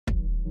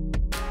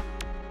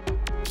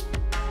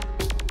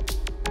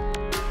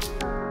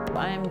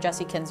I'm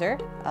Jessie Kinser.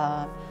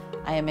 I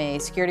am a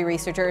security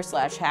researcher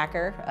 /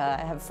 hacker.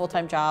 I have a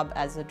full-time job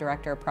as the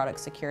director of product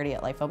security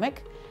at Lifomic.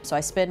 So I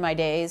spend my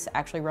days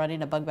actually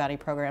running a bug bounty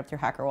program through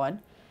HackerOne.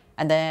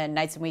 And then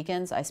nights and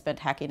weekends, I spent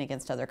hacking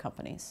against other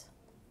companies.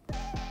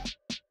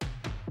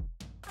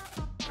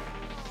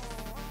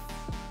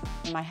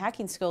 My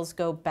hacking skills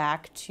go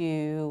back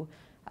to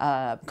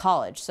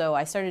college. So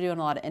I started doing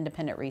a lot of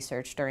independent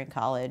research during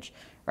college,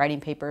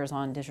 writing papers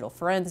on digital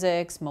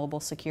forensics, mobile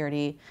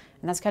security,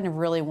 and that's kind of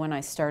really when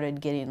I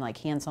started getting like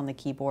hands on the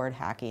keyboard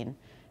hacking.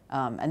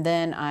 And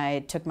then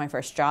I took my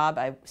first job.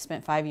 I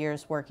spent 5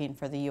 years working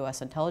for the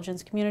US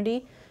intelligence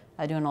community,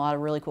 doing a lot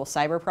of really cool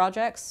cyber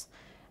projects.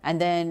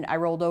 And then I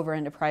rolled over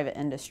into private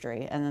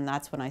industry, and then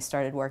that's when I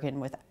started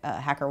working with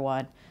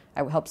HackerOne.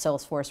 I helped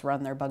Salesforce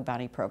run their bug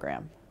bounty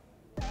program.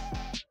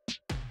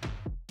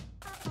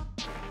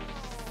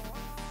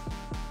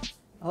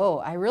 Oh,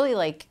 I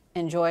really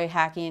enjoy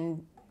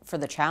hacking for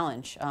the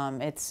challenge.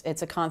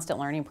 It's a constant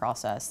learning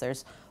process.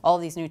 There's all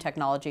these new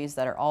technologies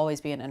that are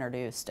always being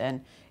introduced,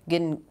 and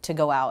getting to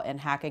go out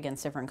and hack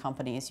against different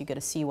companies, you get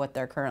to see what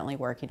they're currently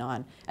working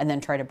on and then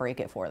try to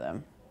break it for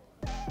them.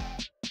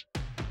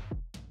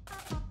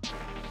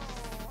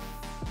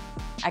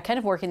 I kind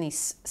of work in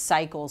these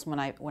cycles when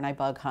I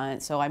bug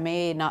hunt. So I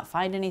may not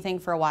find anything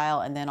for a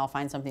while, and then I'll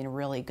find something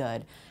really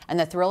good. And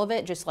the thrill of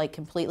it just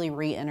completely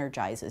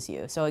re-energizes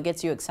you. So it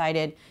gets you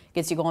excited,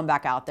 gets you going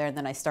back out there, and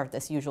then I start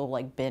this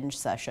usual binge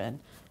session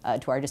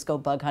to where I just go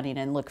bug hunting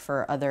and look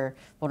for other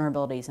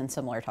vulnerabilities and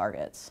similar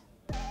targets.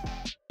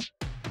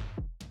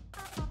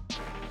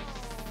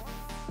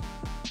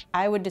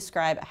 I would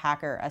describe a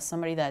hacker as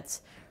somebody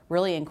that's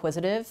really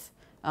inquisitive,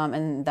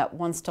 and that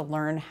wants to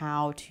learn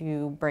how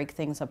to break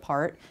things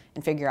apart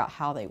and figure out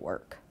how they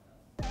work.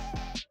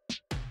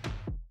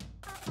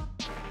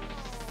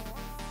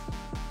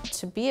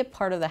 To be a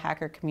part of the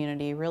hacker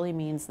community really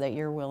means that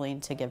you're willing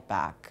to give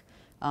back.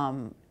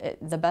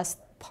 The best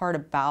part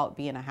about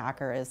being a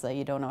hacker is that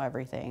you don't know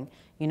everything.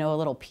 You know a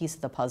little piece of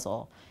the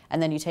puzzle.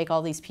 And then you take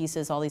all these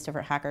pieces, all these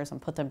different hackers,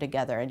 and put them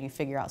together, and you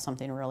figure out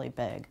something really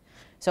big.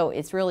 So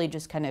it's really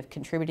just kind of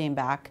contributing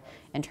back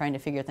and trying to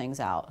figure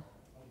things out.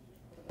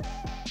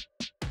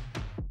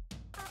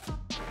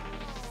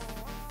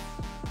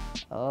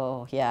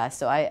 Oh yeah,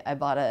 so I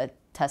bought a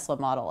Tesla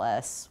Model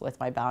S with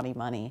my bounty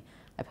money.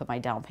 I put my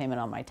down payment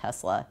on my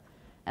Tesla,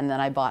 and then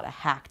I bought a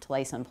hacked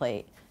license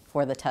plate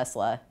for the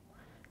Tesla,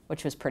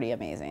 which was pretty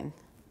amazing.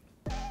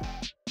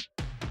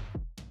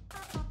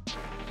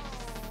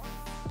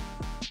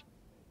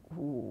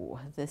 Ooh,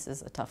 this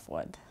is a tough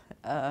one.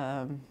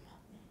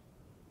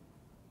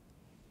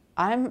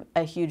 I'm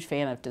a huge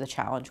fan of the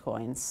challenge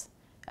coins.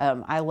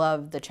 I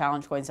love the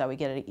challenge coins that we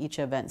get at each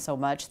event so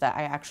much that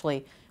I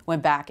actually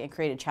went back and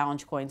created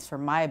challenge coins for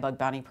my bug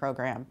bounty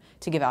program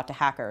to give out to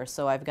hackers.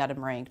 So I've got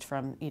them ranked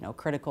from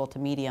critical to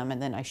medium,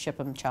 and then I ship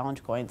them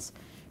challenge coins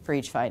for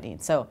each finding.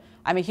 So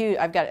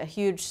I've got a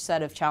huge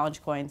set of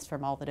challenge coins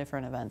from all the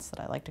different events that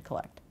I like to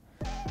collect.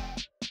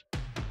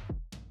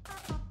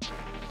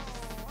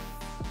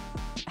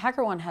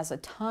 HackerOne has a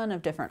ton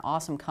of different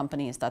awesome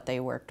companies that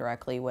they work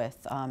directly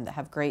with that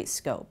have great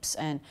scopes.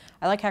 And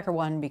I like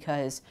HackerOne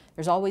because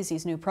there's always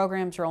these new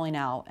programs rolling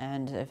out,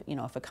 and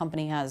if a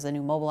company has a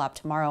new mobile app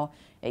tomorrow,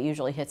 it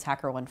usually hits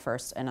HackerOne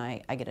first, and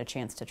I get a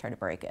chance to try to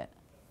break it.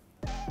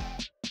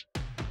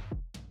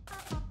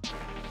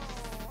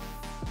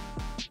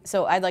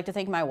 So I'd like to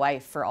thank my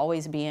wife for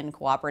always being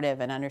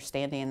cooperative and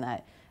understanding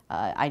that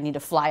I need to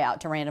fly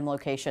out to random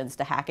locations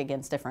to hack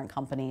against different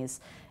companies,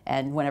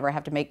 and whenever I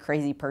have to make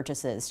crazy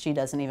purchases, she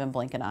doesn't even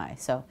blink an eye.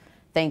 So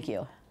thank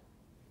you.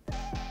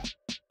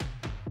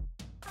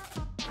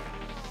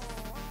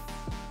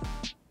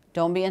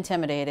 Don't be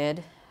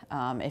intimidated.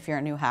 If you're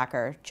a new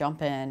hacker,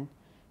 jump in,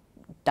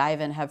 dive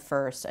in head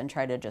first, and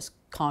try to just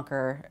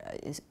conquer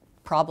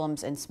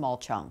problems in small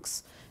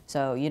chunks.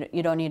 So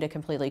you don't need to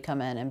completely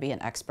come in and be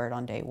an expert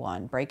on day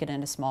one. Break it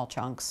into small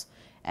chunks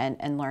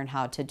and learn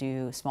how to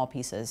do small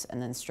pieces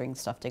and then string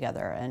stuff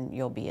together, and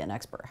you'll be an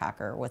expert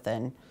hacker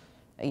within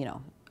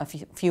a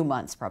few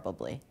months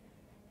probably,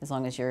 as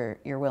long as you're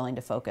willing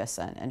to focus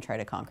and try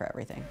to conquer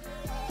everything.